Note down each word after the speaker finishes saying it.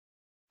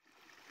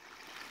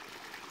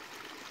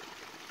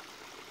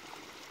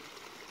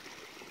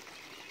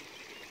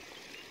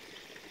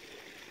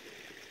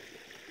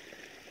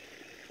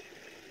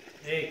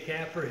Hey,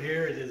 Capper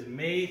here. It is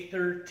May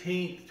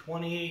 13th,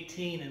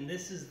 2018, and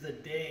this is the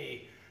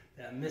day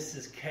that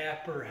Mrs.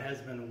 Capper has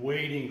been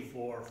waiting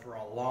for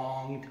a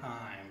long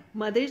time.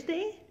 Mother's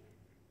Day?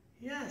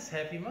 Yes,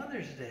 happy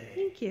Mother's Day.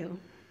 Thank you.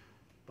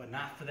 But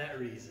not for that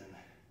reason.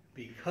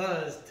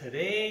 Because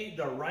today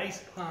the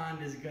rice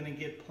pond is going to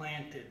get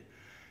planted.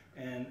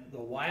 And the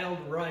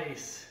wild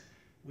rice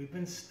we've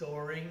been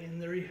storing in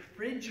the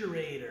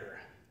refrigerator.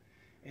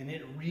 And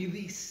it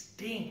really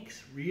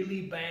stinks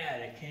really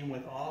bad. It came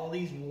with all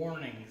these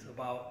warnings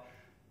about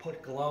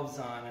put gloves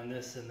on and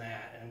this and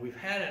that. And we've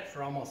had it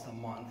for almost a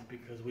month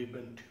because we've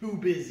been too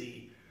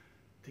busy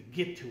to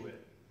get to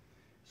it.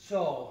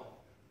 So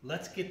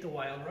let's get the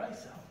wild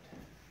rice out.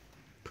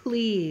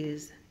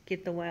 Please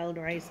get the wild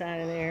rice out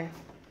of there.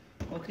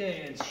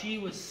 Okay, and she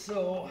was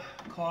so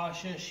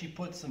cautious. She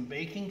put some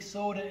baking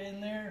soda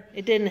in there.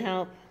 It didn't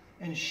help.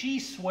 And she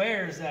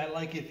swears that,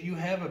 like, if you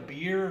have a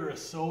beer or a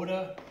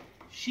soda,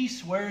 she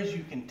swears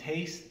you can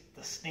taste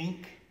the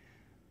stink.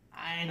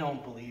 I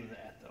don't believe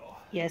that, though.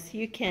 Yes,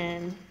 you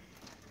can.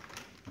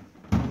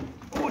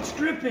 Oh, it's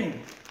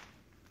dripping.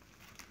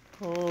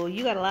 Oh,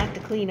 you got a lot to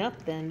clean up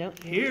then,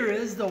 don't you? Here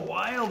is the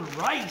wild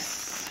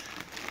rice.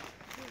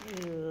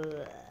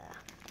 Ugh.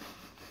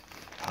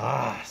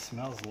 Ah,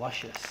 smells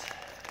luscious.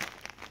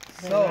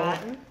 Is it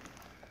rotten?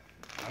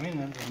 I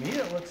mean, to me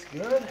it looks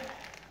good.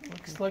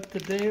 Looks like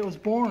the day it was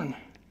born.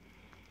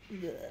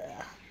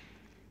 Ugh.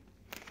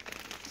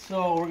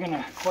 So we're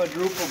gonna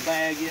quadruple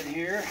bag it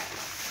here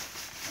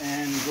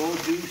and go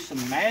do some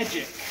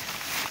magic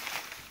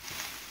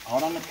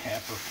out on the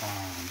Capper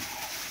Pond.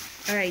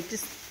 All right,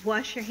 just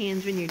wash your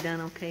hands when you're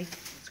done, okay?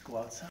 Let's go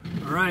outside.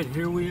 All right,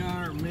 here we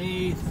are,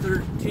 May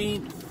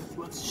 13th.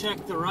 Let's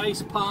check the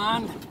rice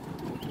pond.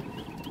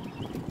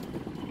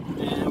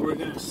 And we're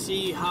gonna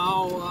see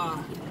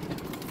how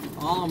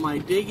all of my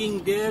digging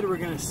did. We're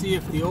gonna see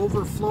if the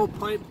overflow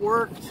pipe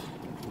worked.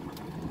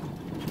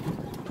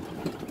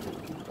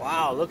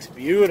 Wow, looks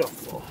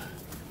beautiful.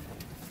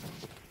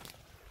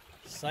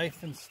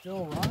 Siphon's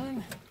still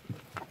running.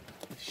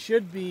 It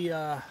should be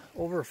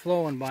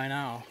overflowing by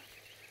now.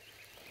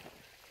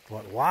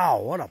 But wow,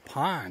 what a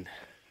pond.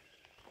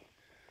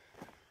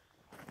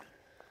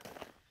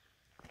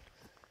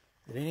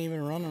 It ain't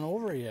even running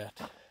over yet.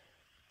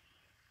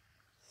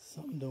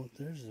 Something don't,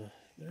 there's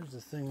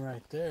the thing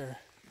right there.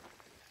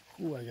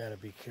 Ooh, I gotta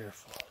be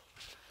careful.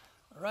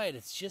 All right,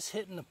 it's just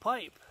hitting the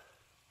pipe.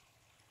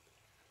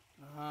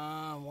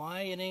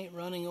 Why it ain't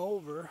running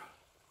over?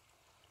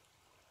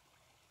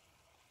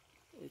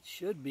 It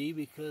should be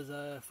because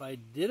if I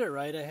did it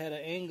right, I had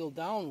it angled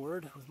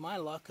downward. With my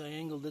luck, I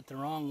angled it the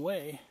wrong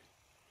way.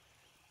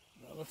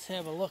 Well, let's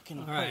have a look in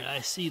the pipe. All right, I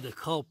see the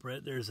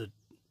culprit.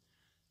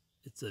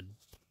 It's a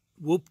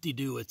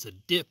whoop-de-doo. It's a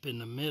dip in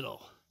the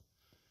middle.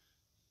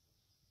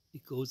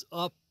 It goes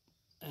up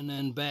and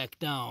then back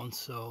down,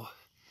 so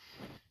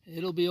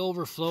it'll be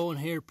overflowing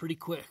here pretty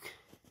quick.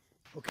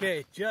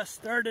 Okay, just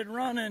started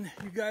running.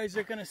 You guys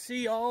are gonna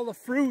see all the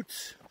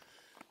fruits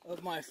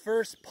of my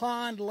first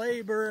pond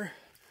labor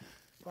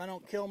if I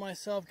don't kill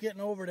myself getting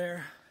over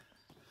there.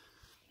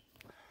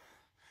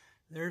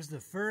 There's the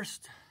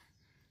first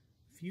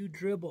few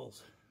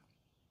dribbles.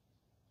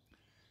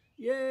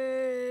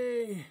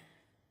 Yay!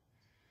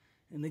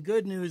 And the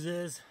good news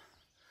is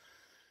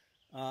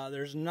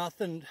there's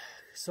nothing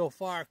so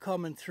far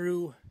coming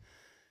through,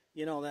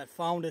 you know, that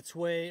found its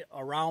way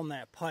around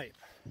that pipe.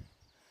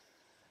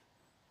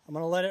 I'm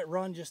going to let it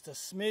run just a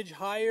smidge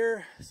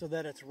higher so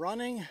that it's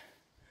running,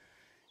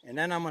 and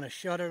then I'm going to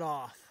shut it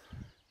off.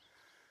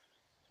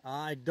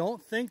 I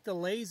don't think the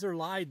laser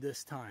lied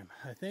this time.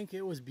 I think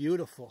it was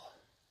beautiful.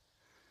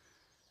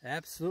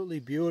 Absolutely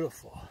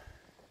beautiful.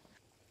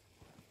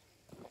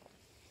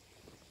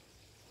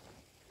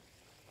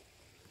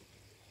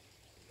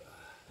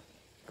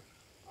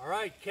 All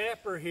right,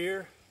 Capper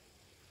here.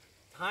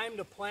 Time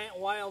to plant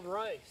wild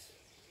rice.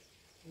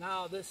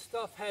 Now, this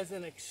stuff has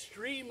an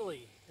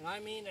extremely, and I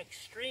mean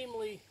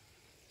extremely,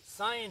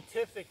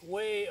 scientific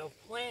way of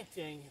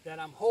planting that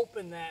I'm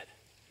hoping that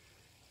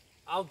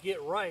I'll get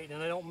right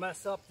and I don't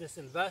mess up this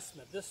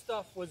investment. This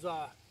stuff was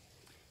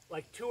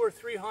like $200 or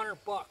 $300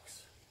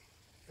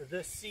 for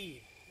this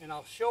seed, and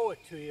I'll show it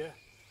to you.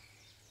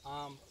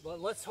 But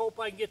let's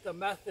hope I can get the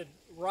method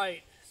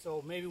right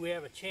so maybe we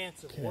have a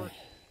chance of working.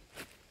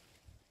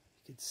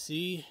 You can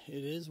see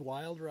it is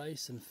wild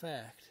rice, in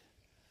fact.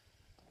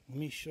 Let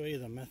me show you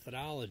the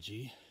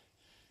methodology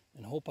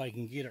and hope I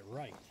can get it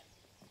right.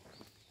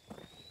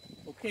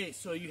 Okay,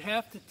 so you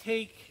have to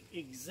take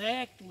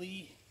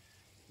exactly,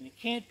 and it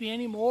can't be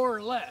any more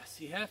or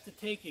less, you have to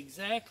take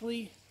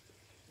exactly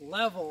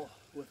level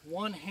with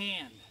one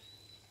hand.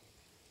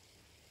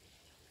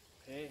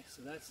 Okay,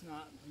 so that's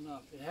not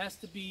enough. It has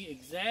to be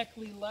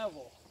exactly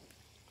level.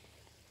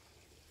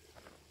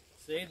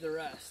 Save the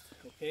rest.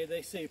 Okay,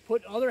 they say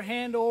put other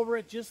hand over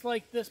it just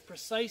like this,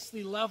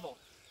 precisely level.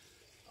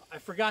 I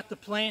forgot the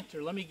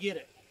planter. Let me get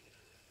it.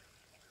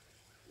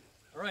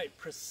 All right,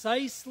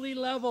 precisely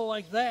level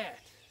like that.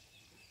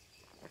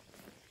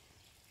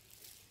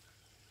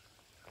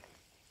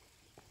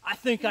 I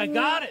think I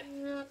got it.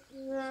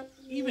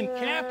 Even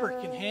Capper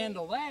can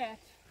handle that.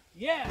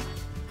 Yeah.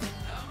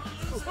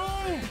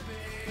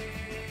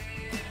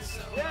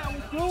 Yeah,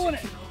 we're doing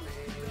it.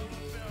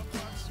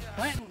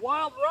 Planting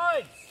wild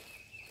rice.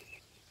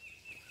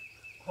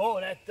 Oh,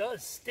 that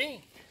does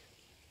stink.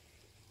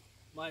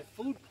 My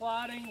food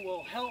plotting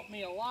will help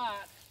me a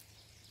lot.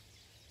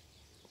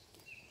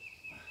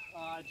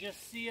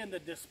 Just seeing the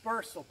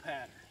dispersal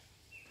pattern.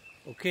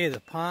 Okay, the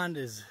pond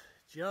is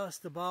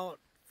just about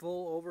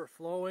full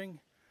overflowing,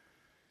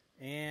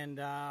 and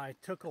I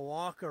took a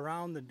walk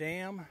around the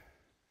dam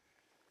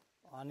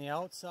on the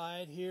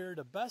outside here.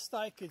 The best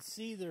I could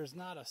see, there's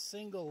not a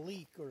single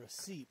leak or a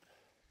seep.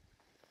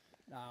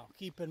 Now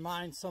keep in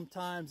mind,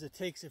 sometimes it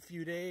takes a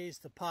few days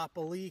to pop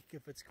a leak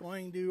if it's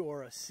going to,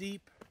 or a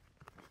seep,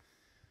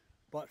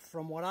 but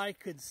from what I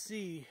could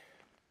see,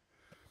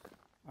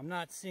 I'm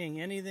not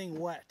seeing anything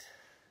wet.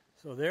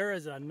 So there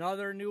is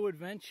another new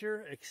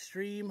adventure,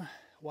 Extreme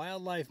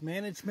Wildlife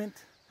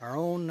Management, our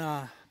own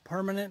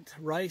permanent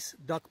rice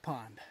duck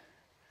pond.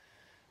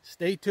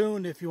 Stay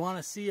tuned if you want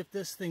to see if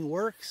this thing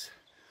works.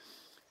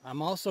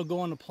 I'm also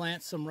going to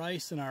plant some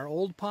rice in our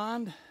old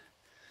pond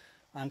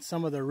on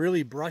some of the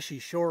really brushy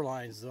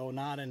shorelines, though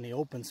not in the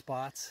open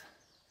spots,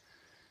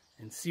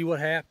 and see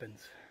what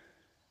happens.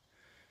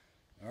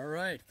 All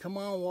right, come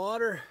on,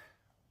 water.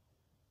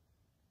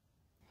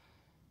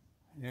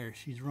 There,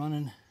 she's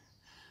running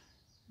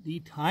the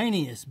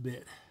tiniest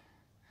bit.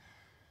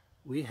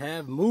 We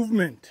have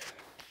movement.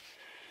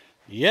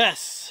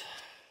 Yes.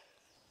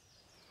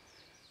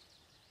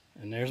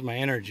 And there's my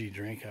energy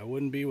drink. I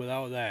wouldn't be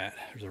without that.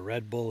 There's a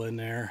Red Bull in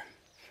there.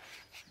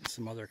 And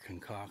some other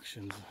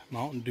concoctions.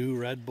 Mountain Dew,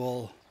 Red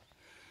Bull,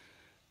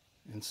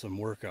 and some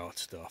workout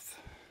stuff.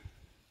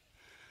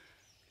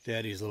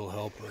 Daddy's little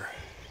helper.